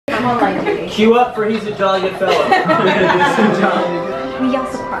More likely. Cue up for He's a Jolly Good Fellow. We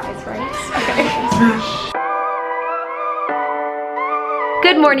yell surprise, right? Okay.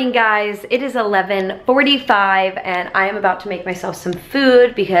 Good morning, guys. It is 11:45 and I am about to make myself some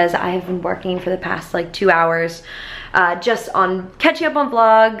food because I have been working for the past like 2 hours just on catching up on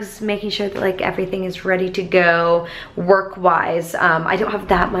vlogs, making sure that like everything is ready to go work-wise. I don't have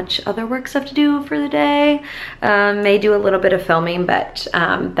that much other work stuff to do for the day. May do a little bit of filming, but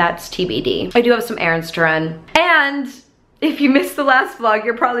that's TBD. I do have some errands to run. And if you missed the last vlog,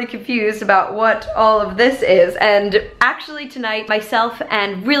 you're probably confused about what all of this is. And actually tonight, myself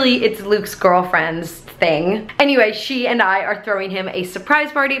and really it's Luke's girlfriend's thing. Anyway, she and I are throwing him a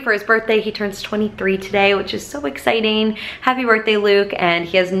surprise party for his birthday. He turns 23 today, which is so exciting. Happy birthday, Luke. And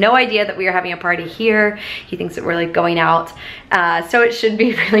he has no idea that we are having a party here. He thinks that we're like going out. So it should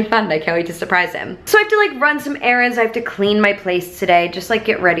be really fun. I can't wait to surprise him. So I have to like run some errands. I have to clean my place today, just like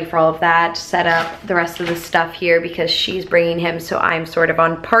get ready for all of that, set up the rest of the stuff here because she's bringing him, so I'm sort of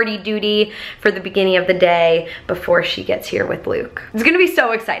on party duty for the beginning of the day before she gets here with Luke. It's gonna be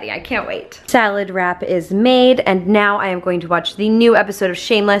so exciting. I can't wait. Salad wrap is made and now I am going to watch the new episode of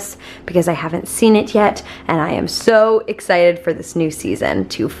Shameless because I haven't seen it yet and I am so excited for this new season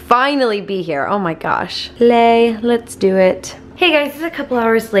to finally be here. Oh my gosh. Lay, let's do it. Hey guys, it's a couple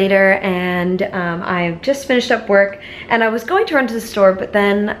hours later and I've just finished up work and I was going to run to the store, but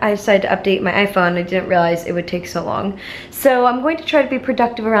then I decided to update my iPhone. I didn't realize it would take so long. So I'm going to try to be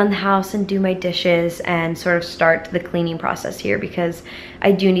productive around the house and do my dishes and sort of start the cleaning process here because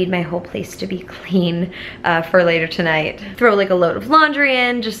I do need my whole place to be clean for later tonight. Throw like a load of laundry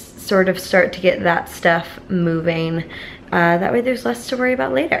in, just sort of start to get that stuff moving. That way there's less to worry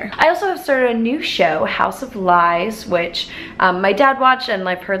about later. I also have started a new show, House of Lies, which my dad watched and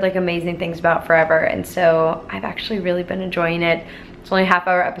I've heard like amazing things about forever, and so I've actually really been enjoying it. It's only a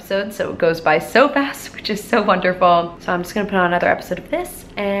half-hour episode, so it goes by so fast, which is so wonderful. So I'm just gonna put on another episode of this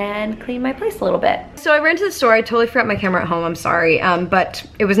and clean my place a little bit. So I ran to the store. I totally forgot my camera at home, I'm sorry, but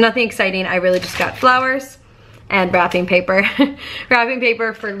it was nothing exciting. I really just got flowers and wrapping paper. Wrapping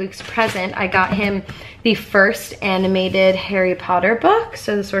paper for Luke's present. I got him the first animated Harry Potter book,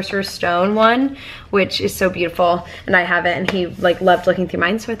 so the Sorcerer's Stone one, which is so beautiful, and I have it, and he like loved looking through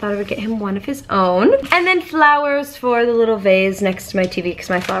mine, so I thought I would get him one of his own. And then flowers for the little vase next to my TV because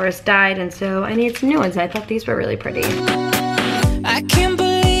my flowers died, and so I needed some new ones. I thought these were really pretty. I can't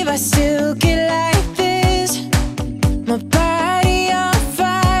believe I still get like this. My body on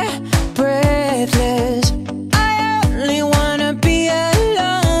fire, breathless.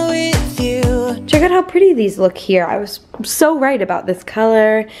 Check out how pretty these look here. I was so right about this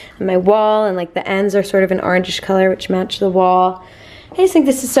color and my wall, and like the ends are sort of an orangish color which match the wall. I just think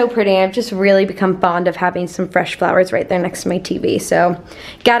this is so pretty. I've just really become fond of having some fresh flowers right there next to my TV, so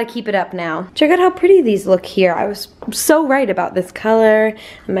gotta keep it up now. Check out how pretty these look here. I was so right about this color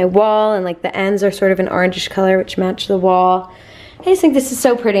and my wall, and like the ends are sort of an orangish color which match the wall. I just think this is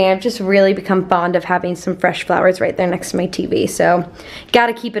so pretty. I've just really become fond of having some fresh flowers right there next to my TV, so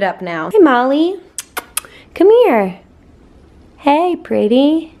gotta keep it up now. Hey Molly, come here. Hey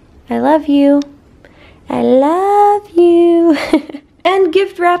pretty, I love you. I love you. And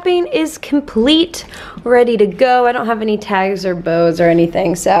gift wrapping is complete, ready to go. I don't have any tags or bows or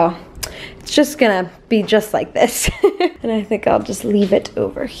anything, so it's just gonna be just like this. And I think I'll just leave it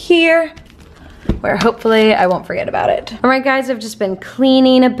over here, where hopefully I won't forget about it. All right guys, I've just been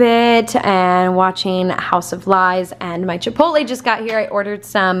cleaning a bit and watching House of Lies, and my Chipotle just got here. I ordered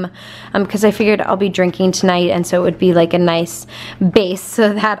some because I figured I'll be drinking tonight, and so it would be like a nice base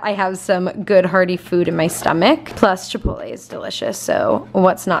so that I have some good hearty food in my stomach. Plus Chipotle is delicious, so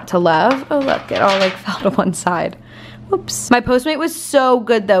what's not to love? Oh look, it all like fell to one side. Whoops. My Postmate was so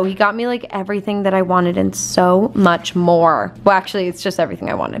good though. He got me like everything that I wanted and so much more. Well, actually it's just everything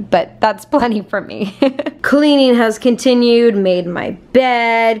I wanted, but that's plenty for me. Cleaning has continued, made my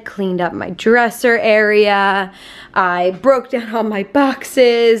bed, cleaned up my dresser area. I broke down all my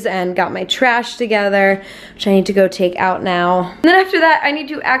boxes and got my trash together, which I need to go take out now. And then after that, I need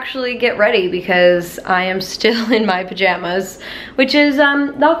to actually get ready because I am still in my pajamas, which is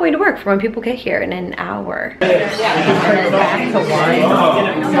not going to work for when people get here in an hour.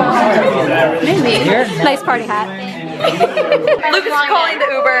 Maybe. Nice party hat. Luke is calling the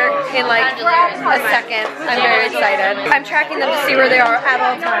Uber in like a second. I'm very excited. I'm tracking them to see where they are at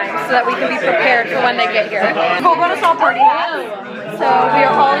all times so that we can be prepared for when they get here. Full bonus all party hat. So we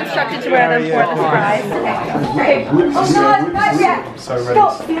are all in instructed to wear them for the surprise. Okay. Oh God, not yet. So ready.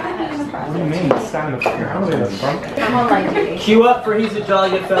 Stop. What do you mean? Stand up here. How are they in the front? I'm on light duty. Queue up for He's a Jolly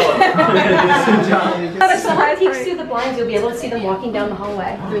Good Fellow. If someone peeks through the blinds, you'll be able to see them walking down the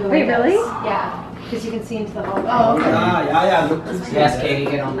hallway through the windows. Wait, really? Yeah, because you can see into the hallway. Oh, okay. Yeah. Yes, Katie,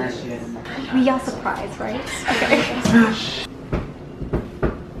 get on that shit. We all surprised, right? Okay.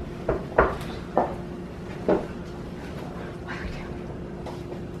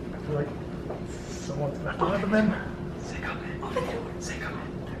 I feel like someone's back over them. Say comment. Say comment.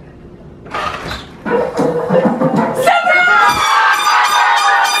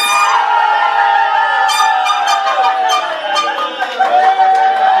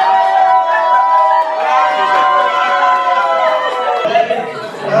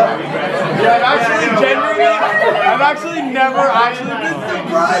 I've actually never been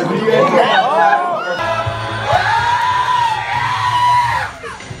surprised.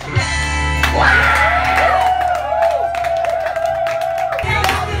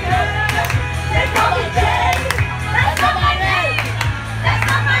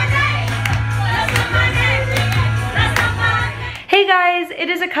 Hey guys, it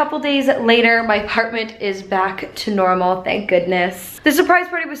is a couple days later. My apartment is back to normal, thank goodness. The surprise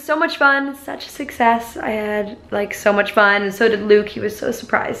party was so much fun, such a success. I had like so much fun, and so did Luke. He was so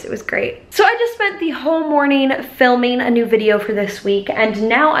surprised, it was great. So I just spent the whole morning filming a new video for this week, and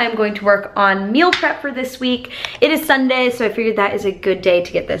now I'm going to work on meal prep for this week. It is Sunday, so I figured that is a good day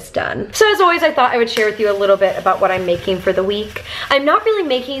to get this done. So as always, I thought I would share with you a little bit about what I'm making for the week. I'm not really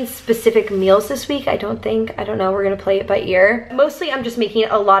making specific meals this week, I don't think. I don't know, we're gonna play it by ear. Mostly I'm just making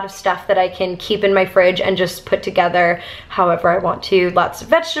a lot of stuff that I can keep in my fridge and just put together however I want to. Lots of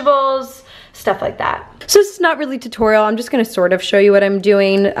vegetables, stuff like that. So this is not really a tutorial, I'm just gonna sort of show you what I'm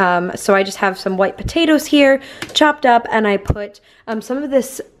doing. So I just have some white potatoes here, chopped up, and I put some of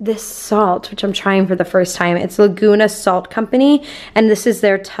this salt, which I'm trying for the first time. It's Laguna Salt Company, and this is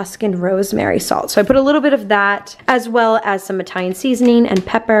their Tuscan rosemary salt. So I put a little bit of that, as well as some Italian seasoning and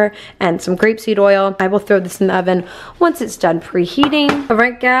pepper and some grapeseed oil. I will throw this in the oven once it's done preheating. All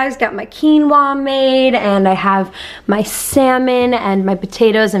right guys, got my quinoa made, and I have my salmon and my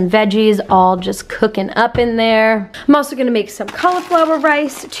potatoes and veggies all just cooking up in there. I'm also gonna make some cauliflower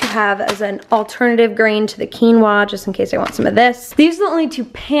rice to have as an alternative grain to the quinoa, just in case I want some of this. These are the only two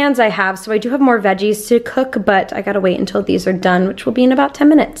pans I have, so I do have more veggies to cook, but I gotta wait until these are done, which will be in about 10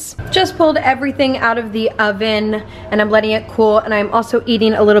 minutes. Just pulled everything out of the oven, and I'm letting it cool, and I'm also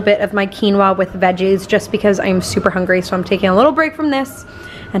eating a little bit of my quinoa with veggies, just because I'm super hungry, so I'm taking a little break from this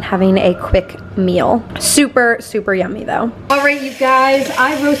and having a quick meal. Super, super yummy though. All right, you guys,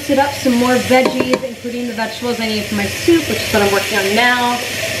 I roasted up some more veggies, including the vegetables I need for my soup, which is what I'm working on now.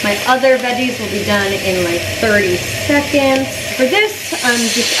 My other veggies will be done in like 30 seconds. For this, I'm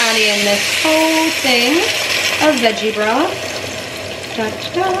just adding in this whole thing of veggie broth.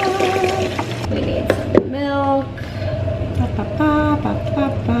 We need some milk.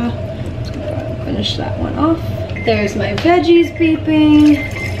 Just gonna finish that one off. There's my veggies beeping.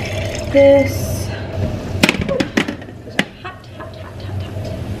 This. Hot.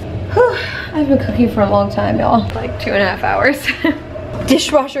 Whew. I've been cooking for a long time, y'all. Like 2.5 hours.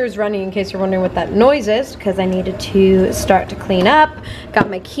 Dishwasher is running, in case you're wondering what that noise is, because I needed to start to clean up. Got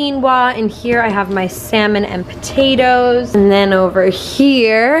my quinoa, and here I have my salmon and potatoes. And then over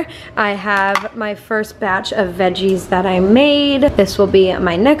here, I have my first batch of veggies that I made. This will be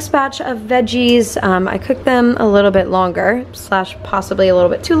my next batch of veggies. I cooked them a little bit longer, slash possibly a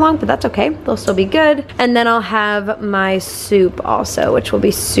little bit too long, but that's okay. They'll still be good. And then I'll have my soup also, which will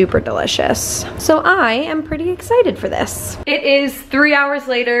be super delicious. So I am pretty excited for this. It is 3 hours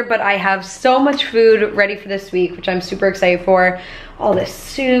later, but I have so much food ready for this week, which I'm super excited for. All this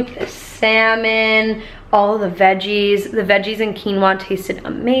soup, this salmon, all of the veggies. The veggies and quinoa tasted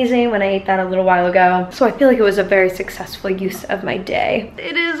amazing when I ate that a little while ago. So I feel like it was a very successful use of my day.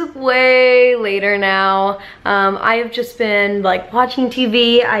 It is way later now. I have just been like watching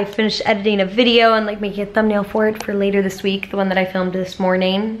TV. I finished editing a video and like making a thumbnail for it for later this week, the one that I filmed this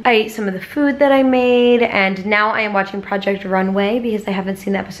morning. I ate some of the food that I made, and now I am watching Project Runway because I haven't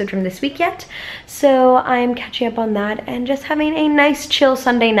seen the episode from this week yet. So I'm catching up on that and just having a nice chill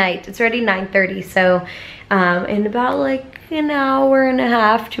Sunday night. It's already 9:30, so in about like an hour and a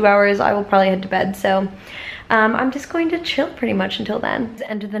half, 2 hours, I will probably head to bed. So I'm just going to chill pretty much until then. It's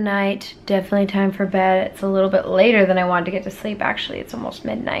the end of the night, definitely time for bed. It's a little bit later than I wanted to get to sleep. Actually, it's almost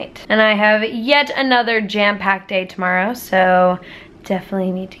midnight. And I have yet another jam-packed day tomorrow, so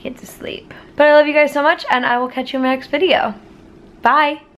definitely need to get to sleep. But I love you guys so much, and I will catch you in my next video. Bye.